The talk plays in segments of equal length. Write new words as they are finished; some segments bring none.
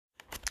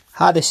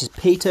Hi, this is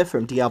Peter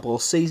from Diablo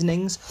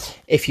Seasonings.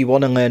 If you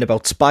want to learn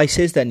about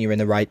spices, then you're in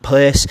the right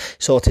place.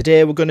 So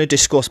today we're going to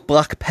discuss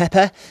black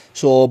pepper.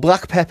 So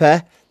black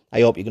pepper,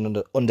 I hope you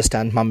can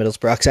understand my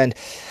Middlesbrough accent.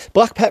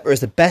 Black pepper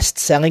is the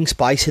best-selling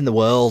spice in the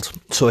world.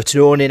 So it's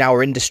known in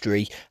our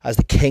industry as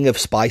the king of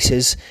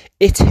spices.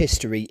 Its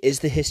history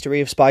is the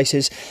history of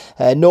spices.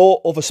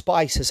 No other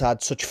spice has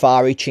had such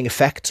far-reaching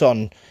effects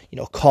on,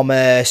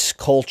 commerce,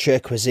 culture,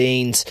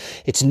 cuisines.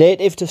 It's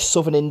native to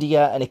southern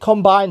India, and it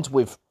combines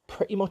with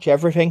pretty much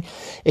everything.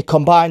 It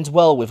combines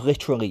well with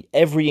literally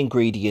every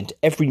ingredient,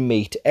 every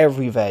meat,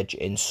 every veg,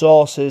 in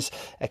sauces,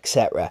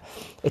 etc.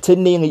 It's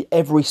in nearly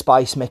every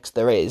spice mix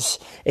there is.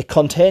 It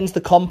contains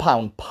the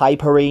compound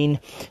piperine.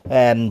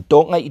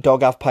 Don't let your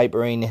dog have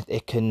piperine,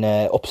 it can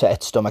upset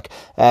its stomach.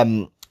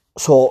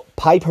 So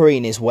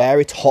piperine is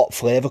where its hot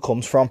flavour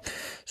comes from.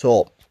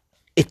 So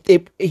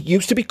It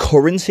used to be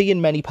currency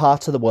in many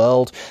parts of the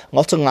world.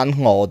 Lots of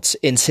landlords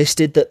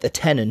insisted that the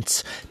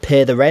tenants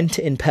pay the rent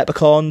in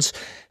peppercorns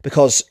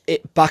because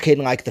back in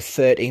like the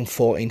 13th,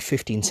 14th,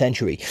 15th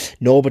century,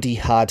 nobody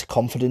had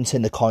confidence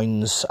in the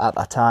coins at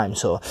that time.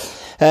 So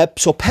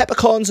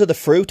peppercorns are the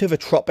fruit of a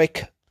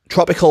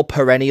tropical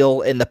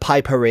perennial in the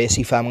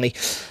Piperaceae family.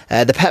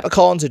 The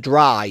peppercorns are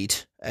dried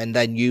and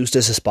then used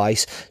as a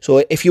spice.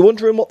 So if you're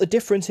wondering what the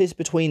difference is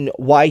between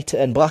white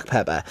and black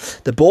pepper,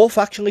 they're both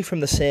actually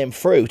from the same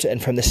fruit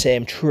and from the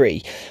same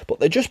tree, but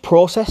they're just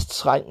processed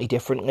slightly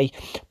differently.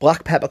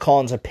 Black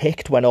peppercorns are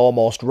picked when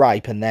almost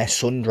ripe and they're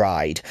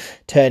sun-dried,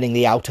 turning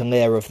the outer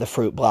layer of the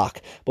fruit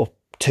black. But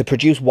to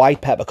produce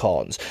white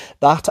peppercorns,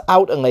 that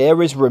outer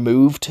layer is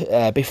removed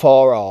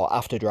before or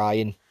after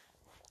drying,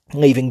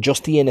 leaving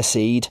just the inner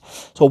seed.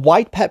 So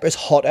white pepper is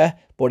hotter,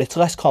 but it's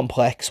less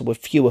complex with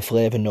fewer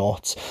flavour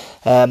notes.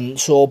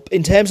 So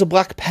in terms of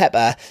black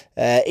pepper,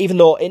 even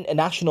though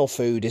international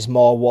food is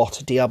more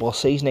what Diablo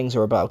Seasonings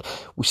are about,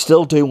 we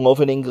still do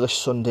love an English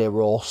Sunday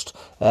roast.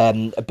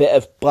 A bit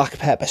of black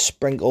pepper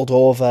sprinkled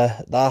over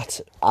that,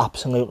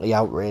 absolutely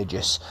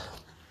outrageous.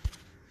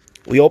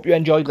 We hope you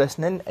enjoyed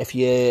listening. If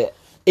you're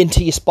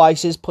into your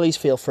spices, please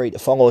feel free to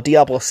follow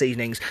Diablo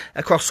Seasonings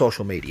across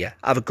social media.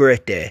 Have a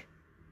great day.